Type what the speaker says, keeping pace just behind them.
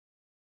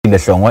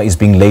Hlongwa is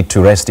being laid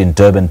to rest in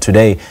Durban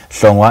today.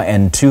 Hlongwa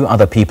and 2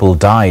 other people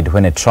died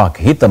when a truck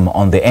hit them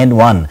on the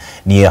N1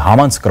 near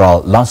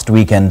Hammanskraal last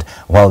weekend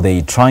while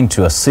they trying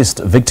to assist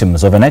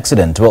victims of an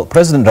accident. Well,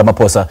 President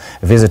Ramaphosa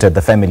visited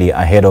the family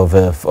ahead of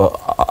that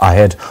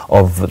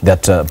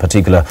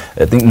particular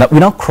thing. Now, we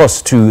now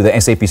cross to the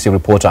SABC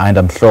reporter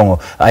Ayanda Hlongwa.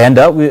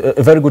 Ayanda,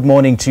 a very good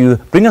morning to you.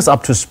 Bring us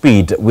up to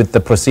speed with the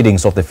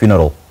proceedings of the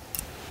funeral.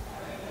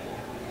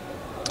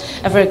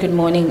 A very good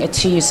morning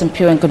to you,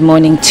 Simpu, and good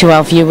morning to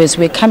our viewers.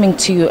 We're coming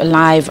to you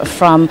live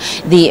from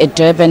the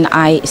Durban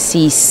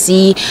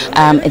ICC,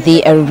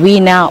 the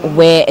arena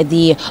where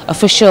the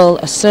official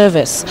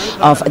service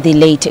of the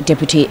late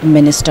Deputy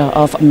Minister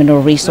of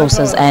Mineral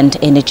Resources and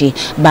Energy,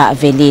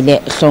 Bavelile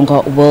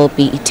Hlongwa, will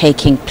be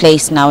taking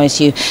place. Now, as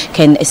you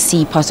can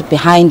see possibly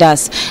behind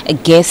us,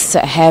 guests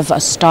have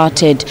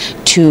started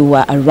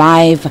to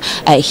arrive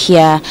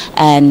here,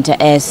 and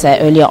as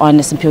earlier on,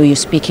 Simpu, you're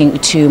speaking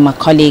to my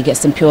colleague,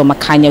 Simpu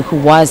Makanya, who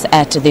was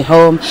at the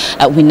home.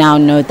 We now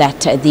know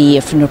that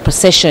the funeral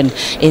procession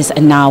is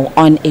now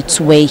on its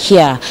way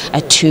here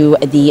to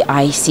the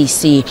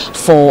ICC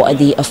for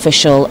the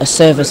official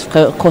service.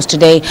 Of course,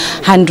 today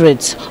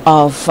hundreds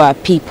of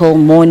people,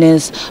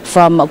 mourners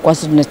from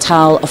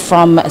KwaZulu-Natal,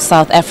 from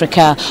South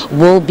Africa,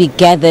 will be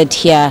gathered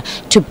here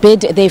to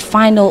bid their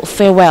final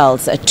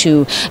farewells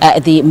to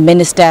the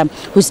minister,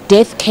 whose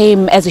death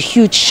came as a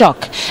huge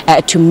shock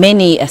to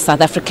many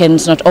South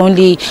Africans, not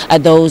only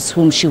those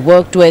whom she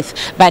worked with,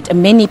 but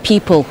many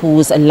people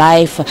whose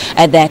life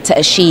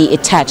that she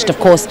touched. Of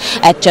course,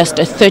 at just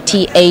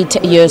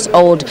 38 years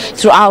old.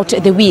 Throughout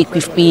the week,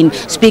 we've been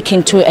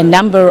speaking to a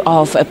number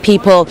of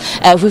people.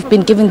 We've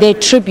been giving their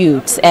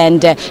tributes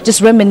and just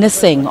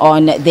reminiscing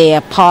on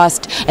their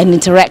past and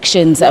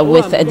interactions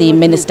with the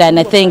minister. And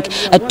I think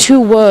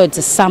 2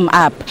 words sum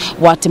up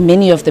what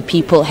many of the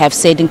people have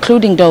said,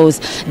 including those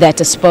that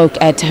spoke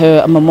at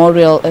her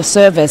memorial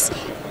service,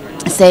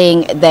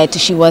 saying that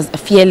she was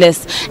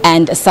fearless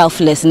and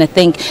selfless. And I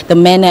think the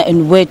manner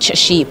in which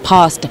she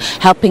passed,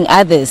 helping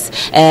others,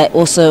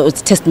 also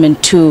is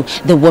testament to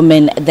the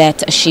woman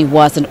that she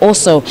was, and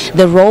also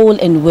the role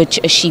in which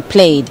she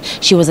played.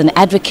 She was an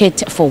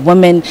advocate for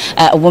women,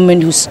 a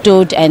woman who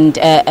stood and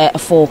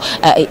for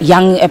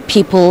young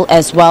people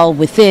as well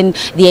within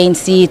the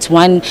ANC. It's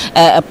one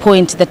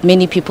point that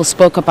many people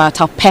spoke about,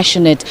 how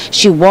passionate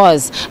she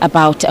was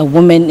about a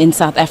woman in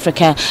South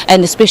Africa,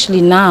 and especially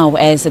now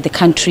as the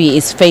country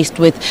is faced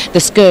with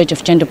the scourge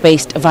of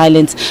gender-based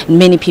violence.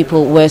 Many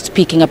people were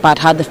speaking about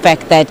how the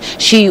fact that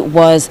she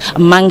was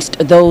amongst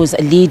those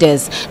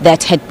leaders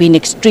that had been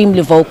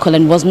extremely vocal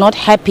and was not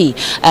happy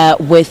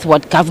with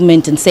what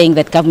government, and saying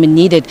that government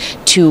needed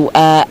to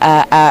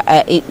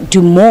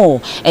do more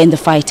in the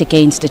fight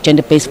against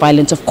gender-based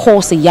violence. Of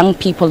course, the young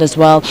people as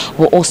well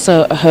were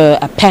also her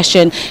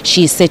passion.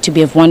 She is said to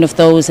be one of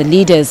those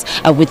leaders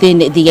within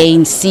the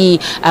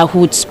ANC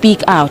who would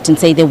speak out and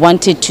say they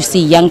wanted to see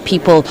young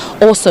people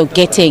also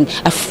getting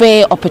a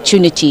fair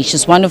opportunity.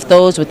 She's one of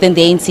those within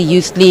the ANC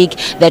Youth League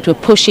that were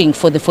pushing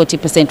for the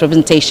 40%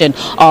 representation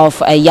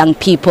of young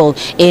people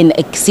in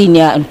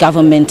senior and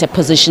government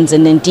positions.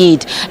 And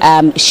indeed,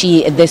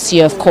 she this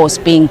year, of course,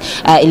 being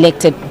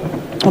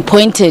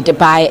appointed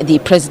by the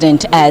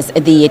president as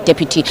the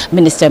deputy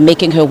minister,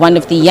 making her one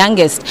of the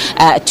youngest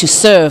to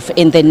serve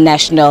in the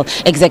national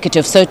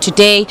executive. So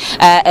today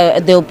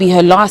there'll be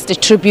her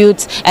last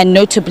tributes, and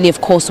notably,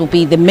 of course, will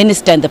be the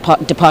minister in the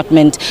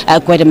department,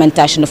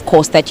 Gwede, and of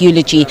course that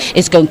eulogy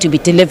is going to be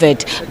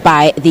delivered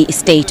by the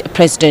state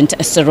president,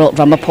 Cyril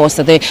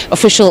Ramaphosa. The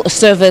official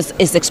service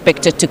is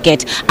expected to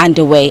get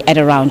underway at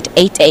around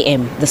 8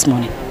 a.m. this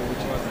morning.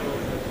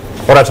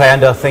 All right,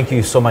 Ayanda, thank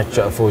you so much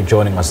for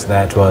joining us.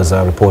 That was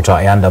reporter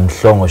Ayanda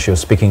Hlongwa. She was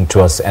speaking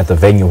to us at the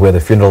venue where the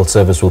funeral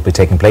service will be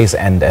taking place.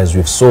 And as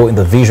we saw in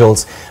the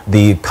visuals,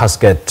 the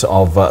casket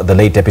of the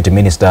late Deputy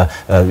Minister,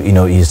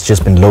 is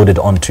just been loaded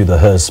onto the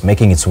hearse,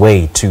 making its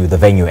way to the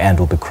venue, and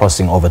will be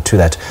crossing over to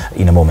that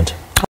in a moment.